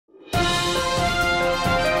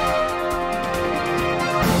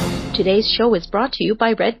Today's show is brought to you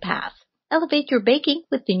by Redpath. Elevate your baking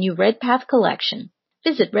with the new Redpath collection.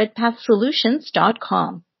 Visit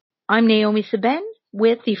redpathsolutions.com. I'm Naomi Szeben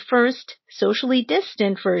with the first socially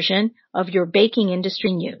distant version of your baking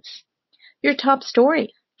industry news. Your top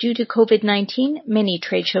story. Due to COVID-19, many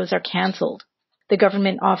trade shows are cancelled. The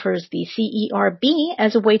government offers the CERB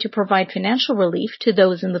as a way to provide financial relief to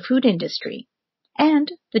those in the food industry.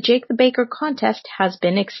 And the Jake the Baker contest has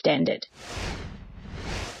been extended.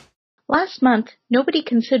 Last month, nobody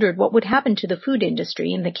considered what would happen to the food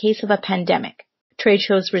industry in the case of a pandemic. Trade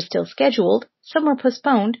shows were still scheduled, some were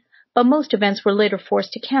postponed, but most events were later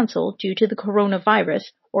forced to cancel due to the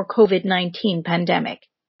coronavirus or COVID-19 pandemic.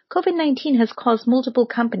 COVID-19 has caused multiple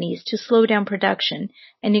companies to slow down production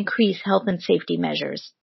and increase health and safety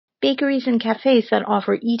measures. Bakeries and cafes that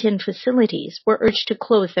offer eat-in facilities were urged to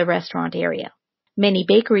close their restaurant area. Many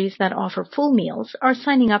bakeries that offer full meals are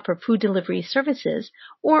signing up for food delivery services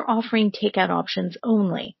or offering takeout options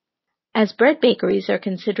only. As bread bakeries are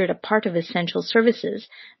considered a part of essential services,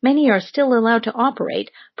 many are still allowed to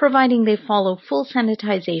operate, providing they follow full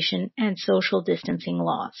sanitization and social distancing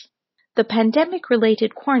laws. The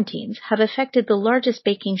pandemic-related quarantines have affected the largest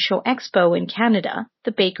baking show expo in Canada,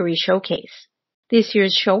 the Bakery Showcase. This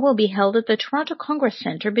year's show will be held at the Toronto Congress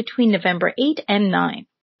Centre between November 8 and 9.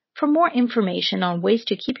 For more information on ways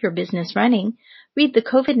to keep your business running, read the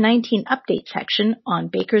COVID-19 update section on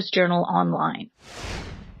Baker's Journal online.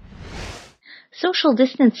 Social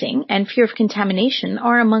distancing and fear of contamination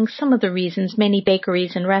are among some of the reasons many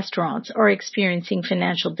bakeries and restaurants are experiencing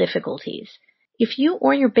financial difficulties. If you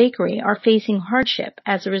or your bakery are facing hardship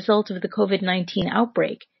as a result of the COVID-19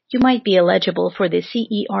 outbreak, you might be eligible for the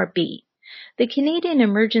CERB. The Canadian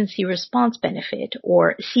Emergency Response Benefit,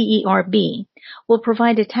 or CERB, will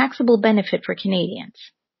provide a taxable benefit for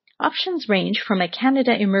Canadians. Options range from a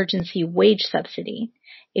Canada Emergency Wage Subsidy,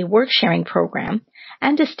 a work-sharing program,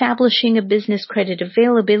 and establishing a business credit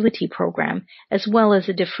availability program, as well as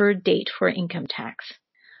a deferred date for income tax.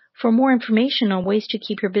 For more information on ways to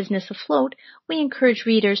keep your business afloat, we encourage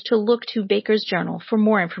readers to look to Baker's Journal for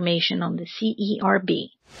more information on the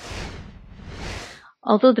CERB.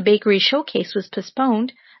 Although the Bakery Showcase was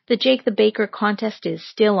postponed, the Jake the Baker contest is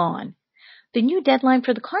still on. The new deadline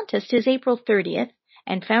for the contest is April 30th,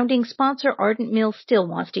 and founding sponsor Ardent Mills still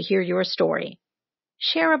wants to hear your story.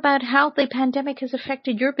 Share about how the pandemic has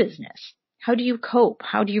affected your business. How do you cope?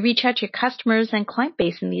 How do you reach out to your customers and client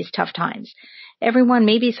base in these tough times? Everyone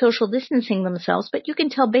may be social distancing themselves, but you can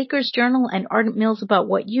tell Baker's Journal and Ardent Mills about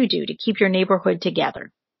what you do to keep your neighborhood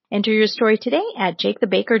together. Enter your story today at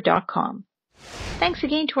jakethebaker.com. Thanks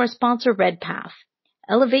again to our sponsor, Redpath.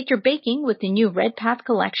 Elevate your baking with the new Redpath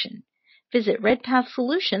collection. Visit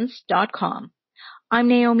redpathsolutions.com. I'm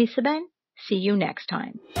Naomi Szeben. See you next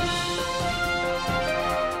time.